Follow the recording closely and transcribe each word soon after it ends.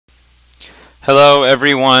Hello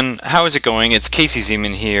everyone, how is it going? It's Casey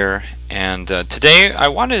Zeman here, and today I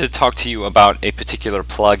wanted to talk to you about a particular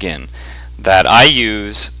plugin that I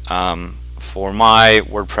use for my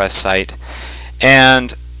WordPress site.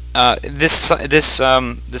 And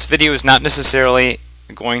this video is not necessarily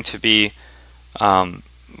going to be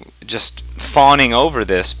just fawning over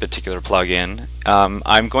this particular plugin.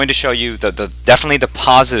 I'm going to show you definitely the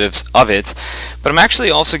positives of it, but I'm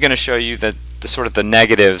actually also going to show you the sort of the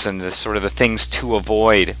negatives and the sort of the things to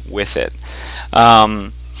avoid with it.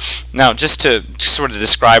 Now, just to sort of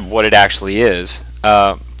describe what it actually is,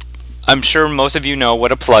 I'm sure most of you know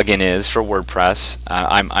what a plugin is for WordPress.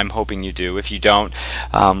 I'm hoping you do. If you don't,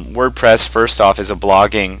 WordPress, first off, is a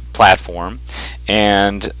blogging platform,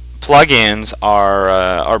 and plugins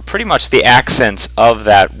are pretty much the accents of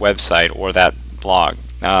that website or that blog.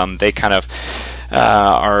 They kind of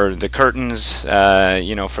are the curtains,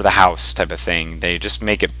 for the house type of thing. They just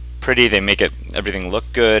make it pretty. They make everything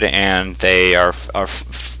look good, and they have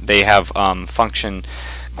function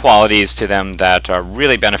qualities to them that are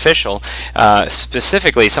really beneficial.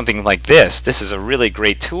 Specifically, something like this. This is a really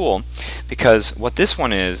great tool because what this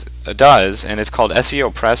one does, and it's called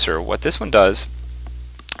SEOPressor. What this one does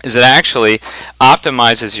is it actually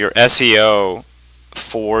optimizes your SEO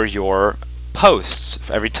for your posts.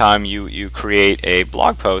 Every time you create a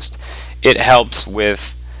blog post, it helps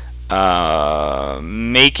with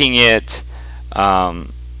making it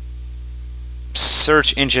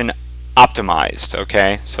search engine optimized.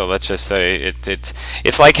 Okay, so let's just say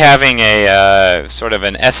it's like having a sort of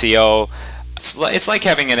an SEO. It's like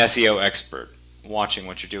having an SEO expert watching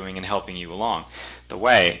what you're doing and helping you along the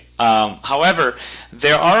way. However,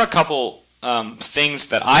 there are a couple things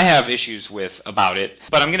that I have issues with about it,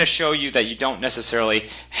 but I'm going to show you that you don't necessarily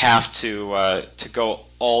have to go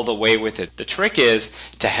all the way with it. The trick is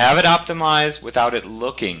to have it optimized without it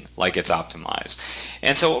looking like it's optimized.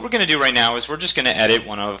 And so what we're going to do right now is we're just going to edit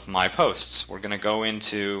one of my posts. We're going to go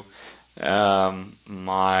into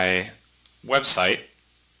my website,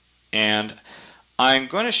 and I'm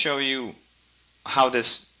going to show you how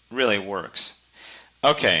this really works.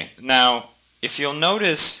 Okay, now if you'll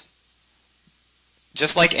notice,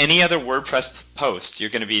 just like any other WordPress post, you're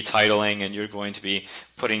going to be titling and you're going to be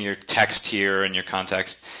putting your text here and your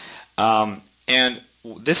context. And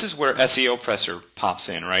this is where SEOPressor pops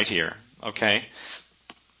in right here. Okay,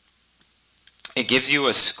 it gives you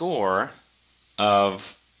a score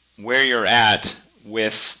of where you're at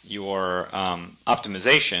with your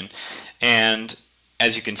optimization, and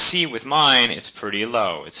as you can see with mine, it's pretty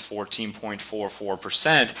low. It's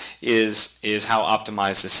 14.44% is how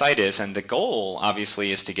optimized the site is, and the goal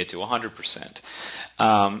obviously is to get to 100%.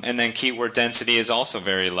 And then keyword density is also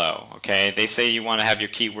very low. Okay, they say you want to have your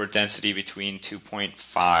keyword density between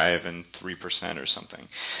 2.5 and 3% or something.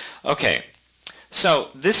 Okay, so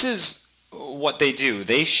this is what they do.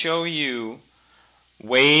 They show you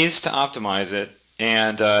ways to optimize it,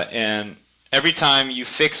 and every time you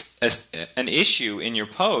fix an issue in your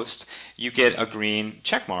post, you get a green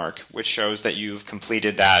check mark, which shows that you've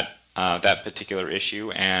completed that particular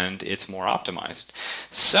issue and it's more optimized.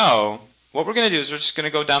 So what we're going to do is we're just going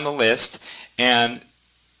to go down the list, and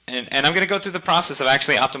I'm going to go through the process of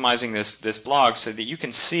actually optimizing this blog so that you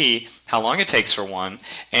can see how long it takes for one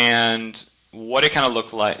and what it kind of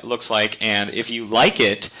looks like, and if you like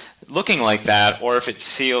it looking like that, or if it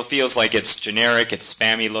feels like it's generic, it's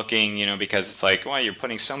spammy looking, because it's like, well, you're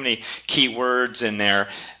putting so many keywords in there,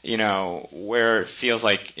 where it feels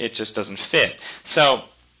like it just doesn't fit. So,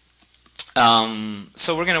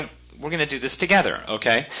 we're gonna do this together,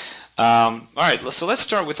 okay? All right, so let's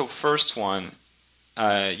start with the first one.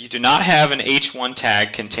 You do not have an H1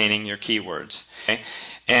 tag containing your keywords, okay?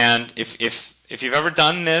 And if you've ever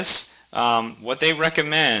done this, what they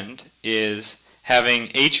recommend is having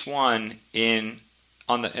H1 in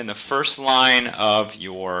the first line of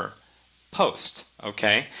your post.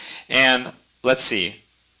 Okay, and let's see.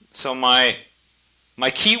 So my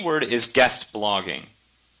keyword is guest blogging.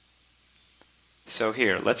 So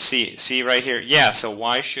here, let's see right here. Yeah. So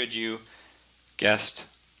why should you guest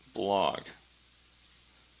blog?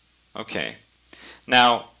 Okay.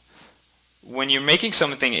 Now, when you're making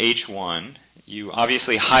something H1, you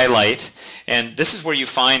obviously highlight, and this is where you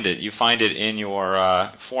find it. You find it in your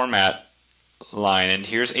format line, and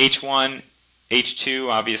here's H1, H2,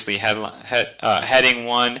 obviously heading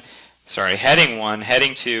 1,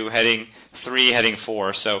 heading 2, heading 3, heading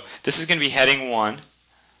 4. So this is going to be heading 1.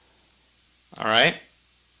 All right.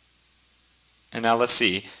 And now let's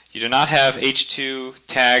see. You do not have H2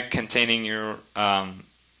 tag containing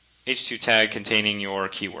your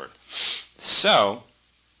keyword. So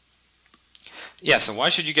Yeah, so why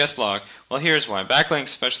should you guest blog? Well, here's why. Backlinks,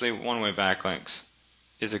 especially one-way backlinks,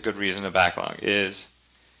 is a good reason to backlog. Is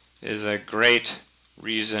a great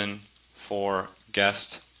reason for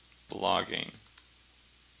guest blogging.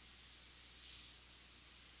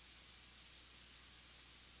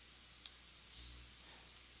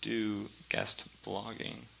 Do guest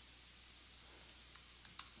blogging.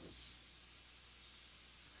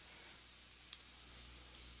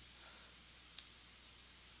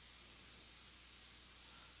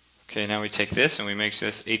 Okay, now we take this and we make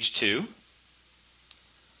this H2.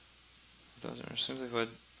 Those are simply put.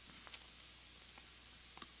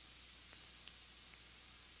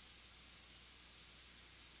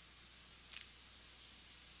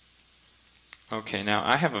 Okay, now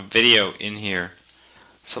I have a video in here.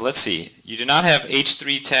 So let's see. You do not have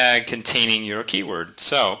H3 tag containing your keyword.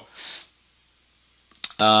 So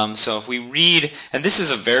if we read, and this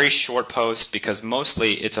is a very short post because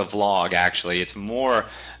mostly it's a vlog. Actually, it's more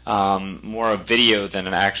a video than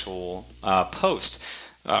an actual post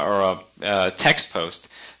or a text post.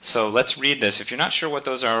 So let's read this. If you're not sure what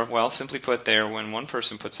those are, well, simply put, there when one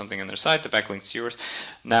person puts something on their site, the backlinks to yours.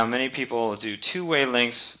 Now, many people do two-way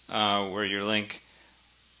links where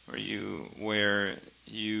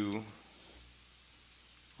you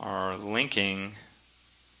are linking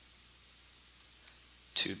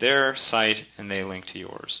to their site and they link to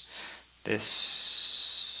yours.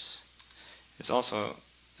 This is also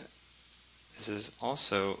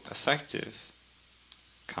effective,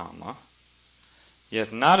 comma,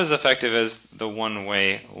 yet not as effective as the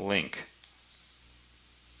one-way link.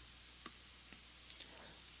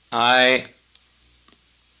 I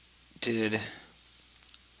did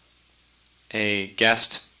a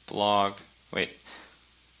guest blog. Wait.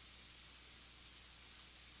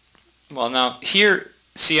 Well, now here,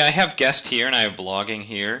 see, I have guest here and I have blogging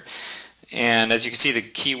here. And as you can see, the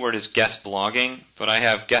keyword is guest blogging, but I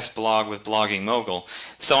have guest blog with blogging mogul.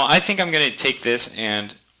 So I think I'm going to take this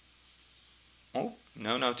and, oh,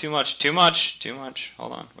 no, too much.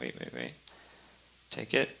 Hold on, wait.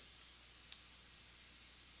 Take it.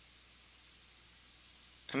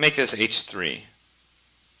 And make this H3.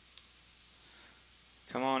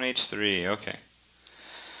 Come on, H3, okay.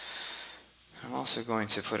 I'm also going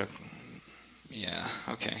to put a, yeah,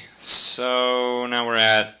 okay. So now we're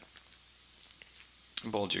at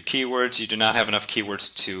bold your keywords. You do not have enough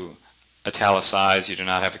keywords to italicize. You do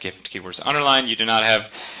not have keywords underlined. You do not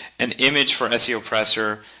have an image for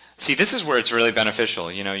SEOPressor. See, this is where it's really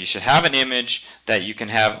beneficial. You know, you should have an image that you can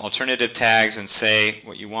have alternative tags and say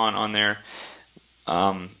what you want on there.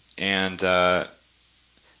 You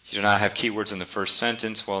do not have keywords in the first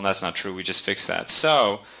sentence. Well, that's not true. We just fixed that.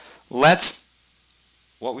 So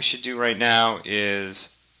what we should do right now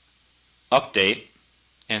is update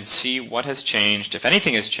and see what has changed, if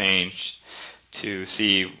anything has changed, to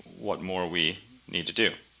see what more we need to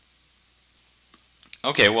do.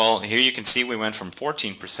 Okay, well, here you can see we went from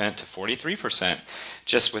 14% to 43%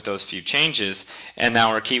 just with those few changes, and now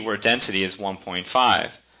our keyword density is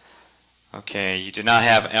 1.5. Okay, you do not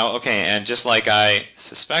have, okay, and just like I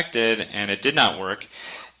suspected, and it did not work,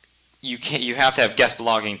 you have to have guest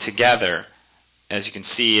blogging together. As you can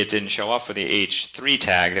see, it didn't show up for the H3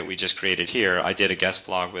 tag that we just created here. I did a guest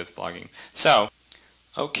blog with blogging. So,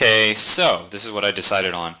 okay, so this is what I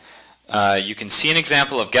decided on. You can see an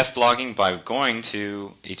example of guest blogging by going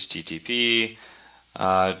to http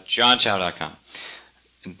johnchow.com.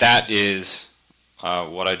 That is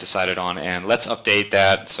what I decided on, and let's update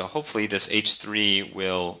that. So hopefully this H3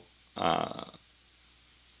 will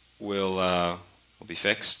be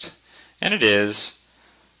fixed, and it is.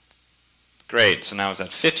 Great, so now it's at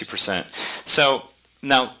 50%. So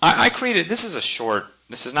now I created, this is a short,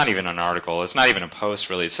 this is not even an article, it's not even a post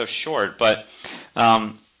really, it's so short, but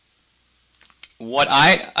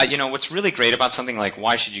what's really great about something like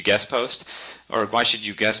why should you guest post, or why should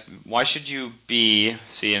you be,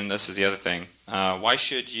 see, and this is the other thing, why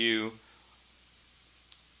should you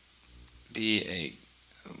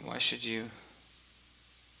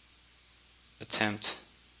attempt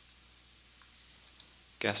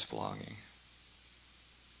guest blogging?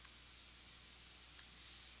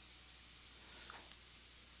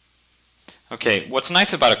 Okay, what's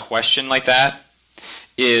nice about a question like that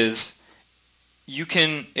is you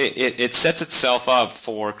can, it sets itself up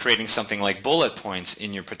for creating something like bullet points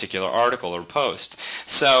in your particular article or post.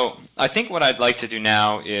 So I think what I'd like to do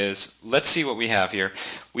now is, let's see what we have here.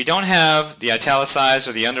 We don't have the italicized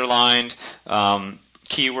or the underlined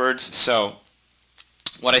keywords, so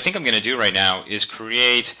what I think I'm going to do right now is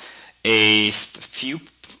create a few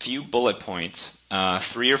bullet points,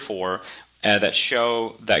 3 or 4, that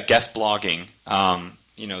show that guest blogging,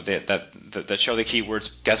 that show the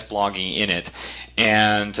keywords guest blogging in it,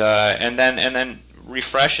 and then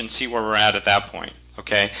refresh and see where we're at that point.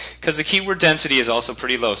 Okay, because the keyword density is also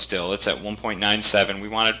pretty low still. It's at 1.97. We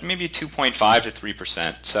wanted maybe 2.5 to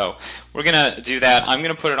 3%. So we're gonna do that. I'm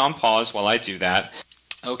gonna put it on pause while I do that.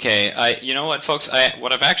 Okay, you know what, folks?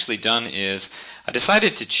 What I've actually done is I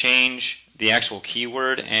decided to change the actual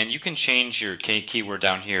keyword, and you can change your keyword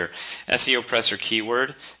down here. SEOPressor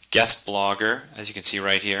keyword, guest blogger, as you can see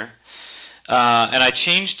right here. And I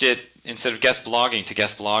changed it instead of guest blogging to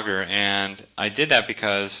guest blogger, and I did that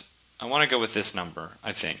because I want to go with this number,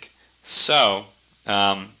 I think. So,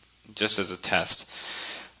 just as a test.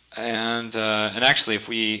 And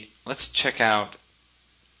actually, let's check out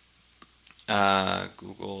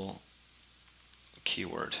Google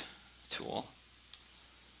keyword tool.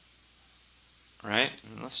 Right?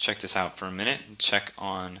 And let's check this out for a minute and check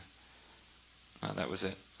on, that was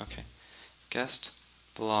it. Okay. Guest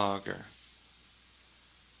blogger.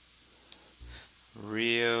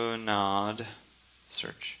 Rionod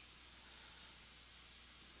search.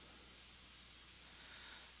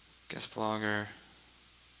 Guest blogger.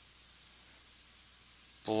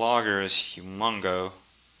 Blogger is humongo,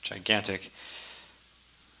 gigantic.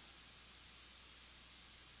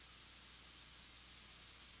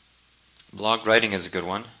 Blog writing is a good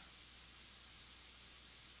one.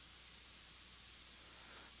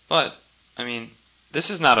 But, I mean, this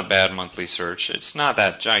is not a bad monthly search. It's not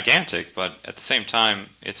that gigantic, but at the same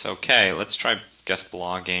time, it's okay. Let's try guest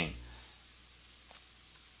blogging.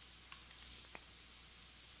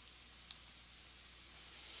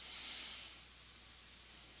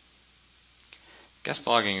 Guest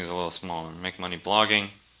blogging is a little smaller. Make money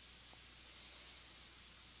blogging.